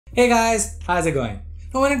Hey guys, how's it going?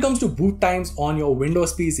 Now when it comes to boot times on your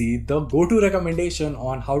Windows PC, the go-to recommendation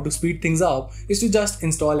on how to speed things up is to just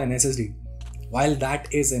install an SSD. While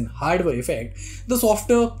that is an hardware effect, the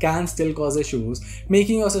software can still cause issues,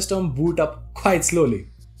 making your system boot up quite slowly.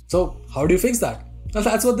 So how do you fix that? Well,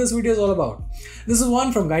 that's what this video is all about. This is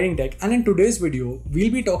One from Guiding Tech, and in today's video,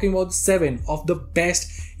 we'll be talking about 7 of the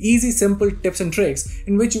best, easy, simple tips and tricks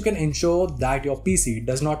in which you can ensure that your PC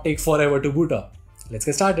does not take forever to boot up. Let's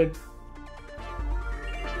get started.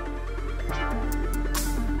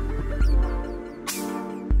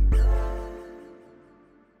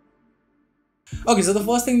 Okay, so the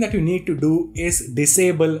first thing that you need to do is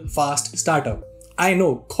disable fast startup. I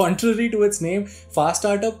know, contrary to its name, fast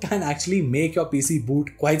startup can actually make your PC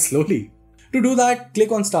boot quite slowly. To do that,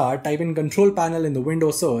 click on Start, type in Control Panel in the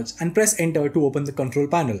Windows search and press Enter to open the control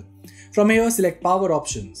panel. From here, select Power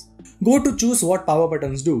Options. Go to Choose What Power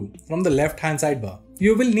Buttons Do from the left-hand sidebar.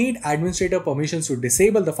 You will need administrator permissions to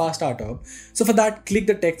disable the fast startup, so for that, click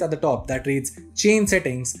the text at the top that reads Change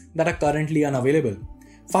Settings that are currently unavailable.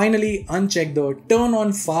 Finally, uncheck the Turn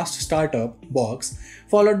on Fast Startup box,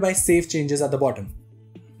 followed by Save Changes at the bottom.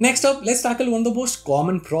 Next up, let's tackle one of the most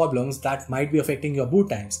common problems that might be affecting your boot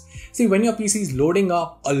times. See, when your PC is loading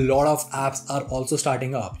up, a lot of apps are also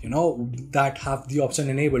starting up, that have the option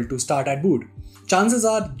enabled to start at boot. Chances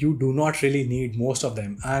are you do not really need most of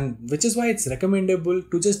them, and which is why it's recommendable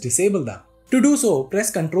to just disable them. To do so,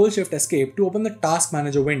 press Ctrl-Shift-Escape to open the Task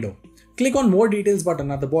Manager window. Click on More Details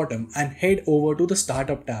button at the bottom and head over to the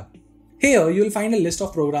Startup tab. Here, you'll find a list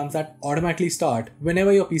of programs that automatically start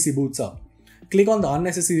whenever your PC boots up. Click on the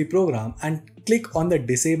unnecessary program and click on the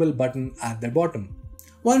Disable button at the bottom.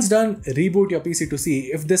 Once done, reboot your PC to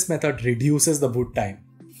see if this method reduces the boot time.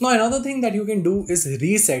 Now another thing that you can do is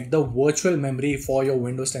reset the virtual memory for your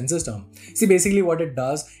Windows 10 system. See, basically what it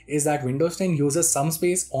does is that Windows 10 uses some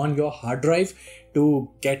space on your hard drive to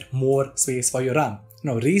get more space for your RAM.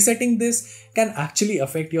 Now resetting this can actually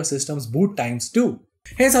affect your system's boot times too.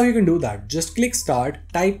 Here's how you can do that. Just click Start,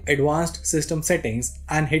 type Advanced System Settings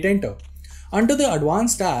and hit Enter. Under the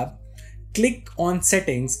Advanced tab, click on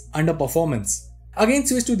Settings under Performance. Again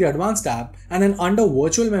switch to the Advanced tab and then under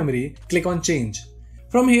Virtual Memory, click on Change.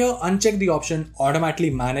 From here, uncheck the option Automatically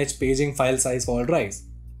Manage Paging File Size for all drives.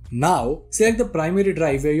 Now, select the primary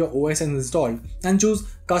drive where your OS is installed and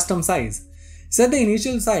choose Custom Size. Set the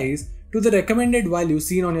initial size to the recommended value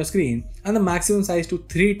seen on your screen and the maximum size to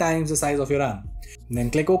 3 times the size of your RAM.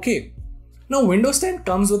 Then click OK. Now Windows 10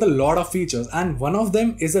 comes with a lot of features and one of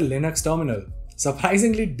them is a Linux terminal.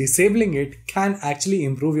 Surprisingly, disabling it can actually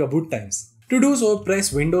improve your boot times. To do so,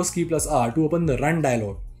 press Windows key plus R to open the Run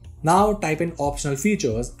dialog. Now type in Optional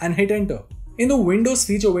Features and hit Enter. In the Windows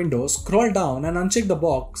feature window, scroll down and uncheck the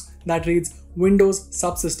box that reads Windows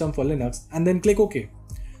Subsystem for Linux and then click OK.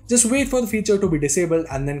 Just wait for the feature to be disabled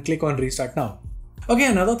and then click on Restart Now. Okay,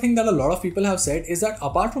 another thing that a lot of people have said is that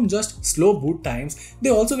apart from just slow boot times,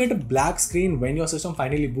 they also get a black screen when your system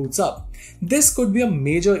finally boots up. This could be a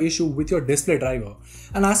major issue with your display driver,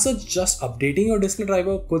 and as such, just updating your display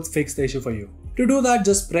driver could fix the issue for you. To do that,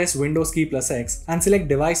 just press Windows key plus X and select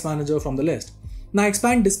Device Manager from the list. Now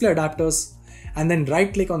expand Display Adapters and then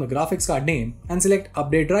right click on the graphics card name and select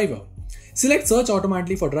Update Driver. Select Search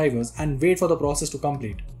automatically for drivers and wait for the process to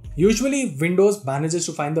complete. Usually, Windows manages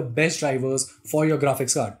to find the best drivers for your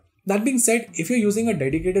graphics card. That being said, if you're using a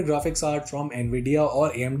dedicated graphics card from Nvidia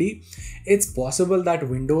or AMD, it's possible that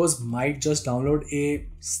Windows might just download a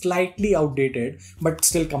slightly outdated but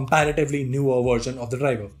still comparatively newer version of the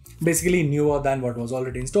driver. Basically newer than what was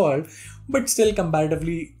already installed, but still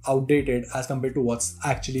comparatively outdated as compared to what's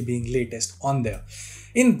actually being latest on there.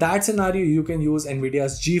 In that scenario, you can use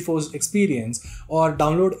Nvidia's GeForce Experience or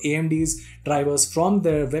download AMD's drivers from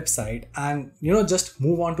their website and just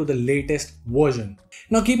move on to the latest version.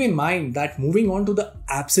 Now keep in mind that moving on to the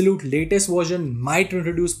absolute latest version might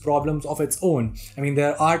introduce problems of its own. I mean,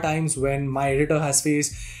 there are times when my editor has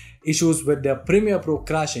faced issues with their Premiere Pro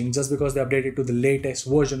crashing just because they updated to the latest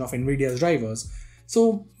version of Nvidia's drivers.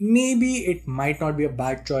 So maybe it might not be a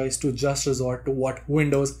bad choice to just resort to what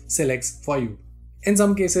Windows selects for you. In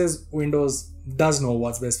some cases, Windows does know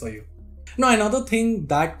what's best for you. Now, another thing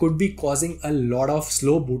that could be causing a lot of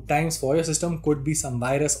slow boot times for your system could be some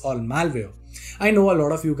virus or malware. I know a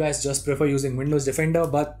lot of you guys just prefer using Windows Defender,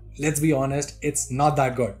 but let's be honest, it's not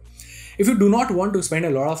that good. If you do not want to spend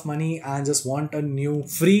a lot of money and just want a new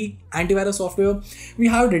free antivirus software, we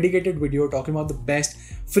have a dedicated video talking about the best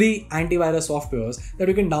free antivirus softwares that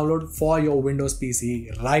you can download for your Windows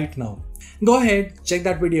PC right now. Go ahead, check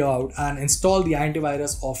that video out and install the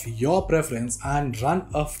antivirus of your preference and run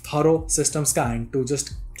a thorough system scan to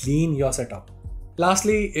just clean your setup.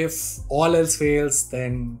 Lastly, if all else fails,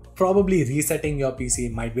 then probably resetting your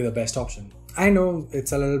PC might be the best option. I know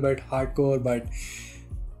it's a little bit hardcore, but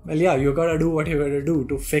well, yeah, you gotta do what you gotta do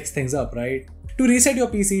to fix things up, right? To reset your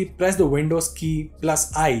PC, press the Windows key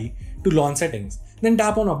plus I to launch settings. Then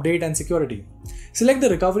tap on Update and Security. Select the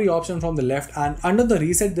recovery option from the left, and under the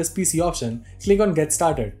Reset this PC option, click on Get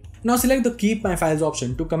Started. Now select the Keep My Files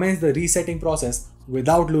option to commence the resetting process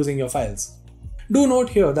without losing your files. Do note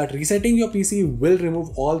here that resetting your PC will remove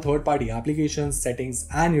all third-party applications, settings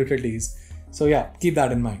and utilities. So yeah, keep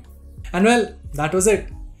that in mind. And well, that was it.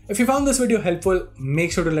 If you found this video helpful,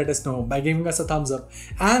 make sure to let us know by giving us a thumbs up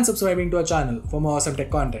and subscribing to our channel for more awesome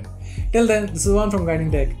tech content. Till then, this is One from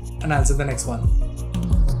Guiding Tech, and I'll see you in the next one.